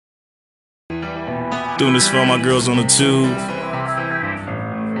Doing this for all my girls on the tube,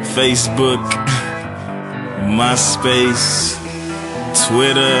 Facebook, MySpace,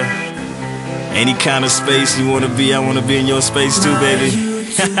 Twitter, any kind of space you wanna be, I wanna be in your space too, baby.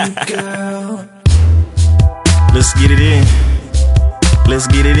 Let's get it in. Let's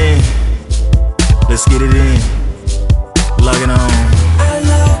get it in. Let's get it in. Log it on.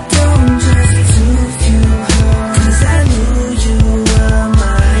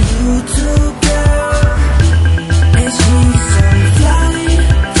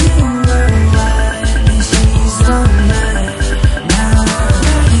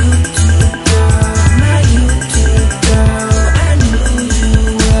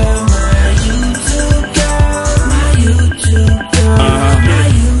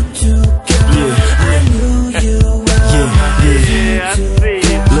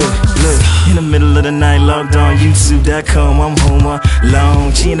 Middle of the night, logged on YouTube.com. I'm home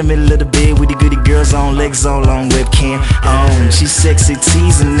alone. She in the middle of the bed with the goody girls on, legs all on, webcam on. She's sexy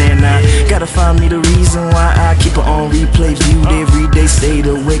teasing, and I gotta find me the reason why I keep her on replay, viewed every day, stayed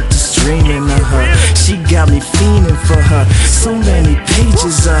awake to streaming of her. She got me fiending for her. So many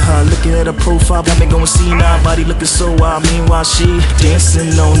pages of her. Looking at her profile, got me going see now. Body looking so wild. Meanwhile, she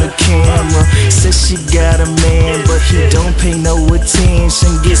dancing on the camera. Says she got a man, but he don't pay no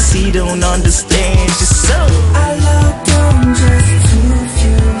attention. Guess he don't understand. Just so I logged on just to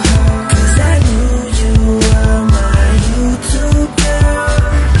view her, 'cause I knew you were my YouTube girl.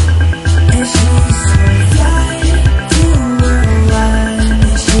 And she's so fly, you were right,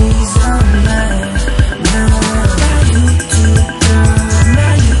 and she's on mine. Now my YouTube girl,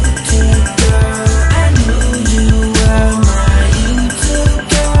 my YouTube girl. I knew you were my YouTube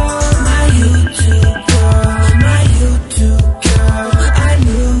girl, my YouTube girl, my YouTube girl. I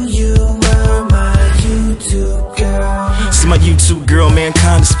knew you were my YouTube girl. see my YouTube girl, man,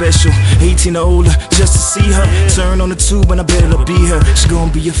 kinda special. 18 or older, just to see her. Turn on the tube and I bet it'll be her. She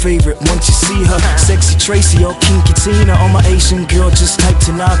gonna be your favorite once you see her. Sexy Tracy or Kinky Tina. On my Asian girl, just type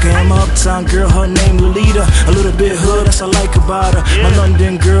Tanaka. And my uptown girl, her name Lolita. A little bit hood, that's what I like about her. My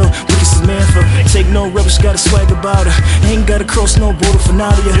London girl, Wicked Samantha. Take no rubbish, got a swag about her. Ain't gotta cross no border for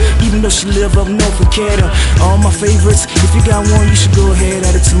Nadia, even though she live up north in Canada. All my favorites, if you got one, you should go ahead,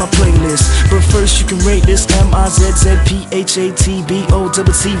 add it to my playlist. But first you can rate this MIZZPHATBOTTY.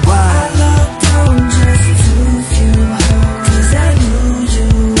 I logged on just to view her, 'cause I knew you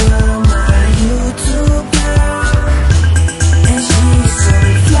were my YouTube girl. And she's so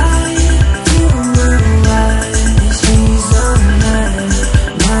fly, you were right, and she's on mine.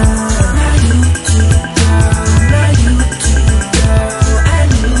 My YouTube girl, my YouTube girl. I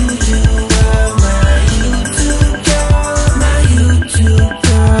knew you were my YouTube girl, my YouTube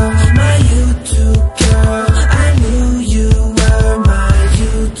girl, my YouTube girl. I knew you were my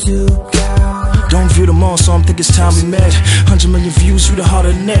YouTube girl. Don't view them all, so I'm thinking it's time we met. 100 million views through the heart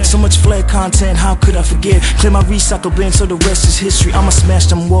of the net. So much flag content, how could I forget? Clear my recycle bin, so the rest is history. I'ma smash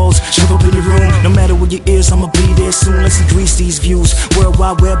them walls, jump up in your room. No matter where your ears, I'ma be there soon. Let's increase these views. World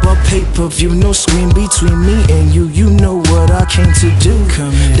Wide Web or pay-per-view. No screen between me and you. You know what I came to do.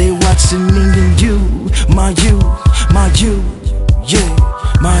 They watching me and you. My you, yeah.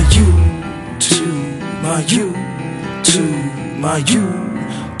 My you, too. My you, too. My you,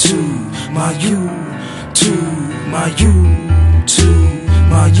 too. My you, too. My you, too.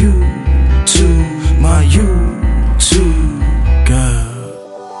 My you, too. My you, too. God.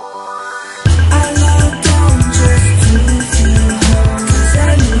 I logged on just to view her, 'cause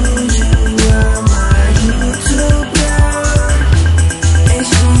I knew you were my YouTube girl. And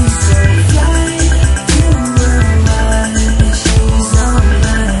she's so fly, you were right, and she's on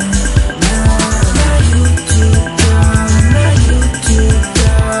mine. Now my YouTube girl, my YouTube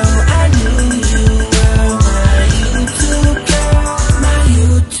girl. I knew you were my YouTube girl, my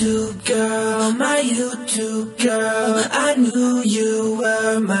YouTube girl, my YouTube girl. I knew you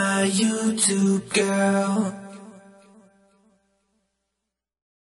were my YouTube girl.